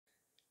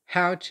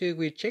How to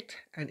reject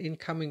an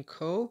incoming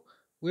call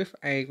with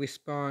a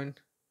response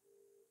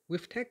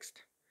with text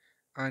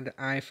on the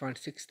iPhone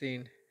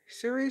 16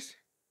 series.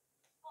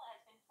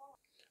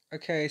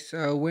 Okay,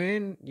 so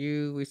when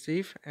you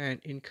receive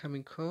an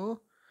incoming call,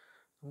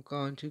 I'm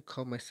going to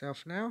call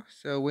myself now.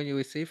 So when you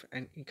receive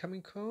an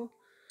incoming call,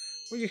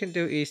 what you can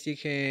do is you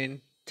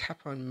can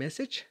tap on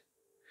message,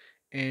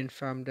 and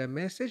from the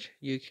message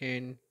you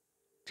can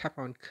tap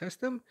on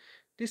custom.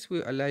 This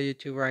will allow you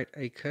to write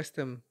a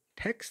custom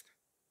text.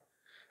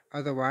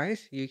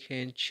 Otherwise, you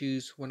can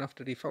choose one of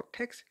the default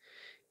text.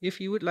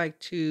 If you would like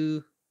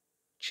to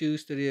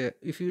change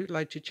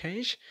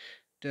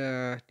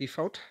the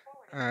default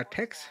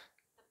text,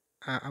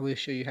 I will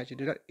show you how to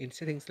do that in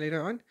settings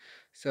later on.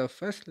 So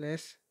first,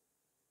 let's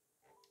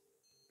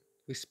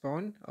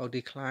respond or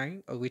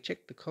decline or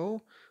reject the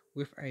call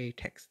with a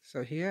text.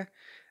 So here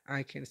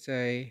I can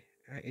say,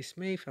 it's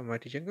me from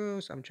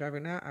ITJungles, I'm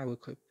driving now, I will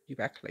call you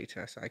back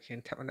later. So I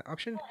can tap on the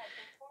option,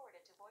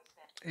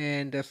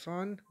 and the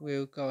phone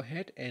will go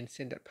ahead and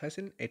send that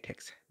person a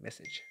text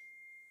message.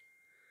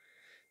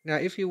 Now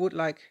if you would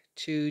like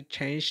to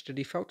change the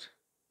default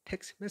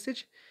text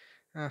message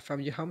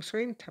from your home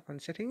screen, tap on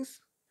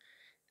settings.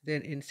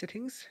 Then in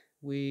settings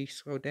we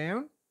scroll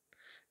down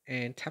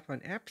and tap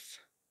on apps.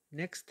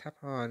 Next tap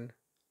on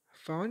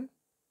phone.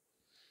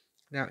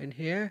 Now in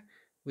here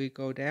we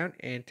go down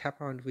and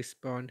tap on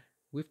respond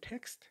with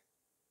text,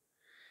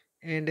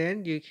 and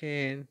then you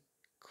can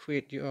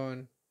create your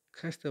own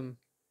custom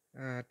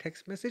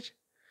text message.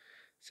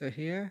 So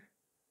here,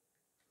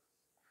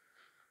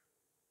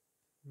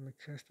 my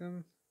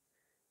custom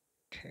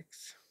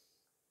text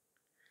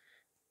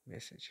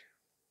message.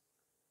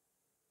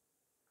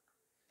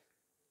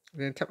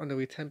 Then tap on the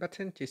return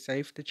button to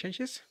save the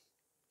changes.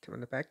 Tap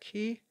on the back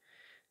key.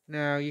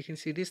 Now you can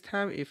see this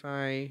time if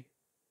I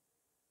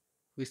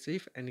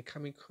receive an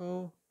incoming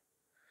call,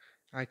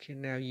 I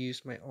can now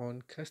use my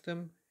own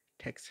custom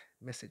text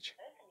message.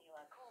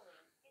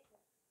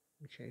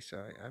 Okay,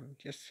 so I'm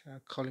just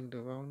calling the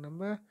wrong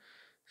number,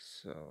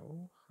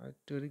 so I'll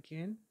do it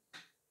again.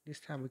 This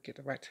time we get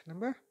the right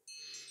number.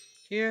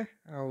 Here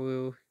I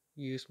will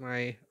use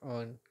my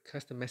own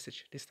custom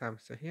message this time.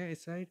 So here it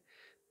said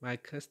my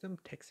custom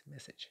text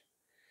message.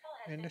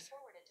 And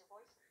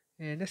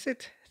that's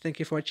it. Thank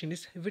you for watching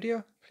this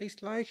video. Please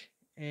like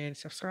and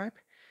subscribe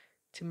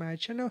to my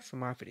channel for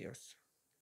more videos.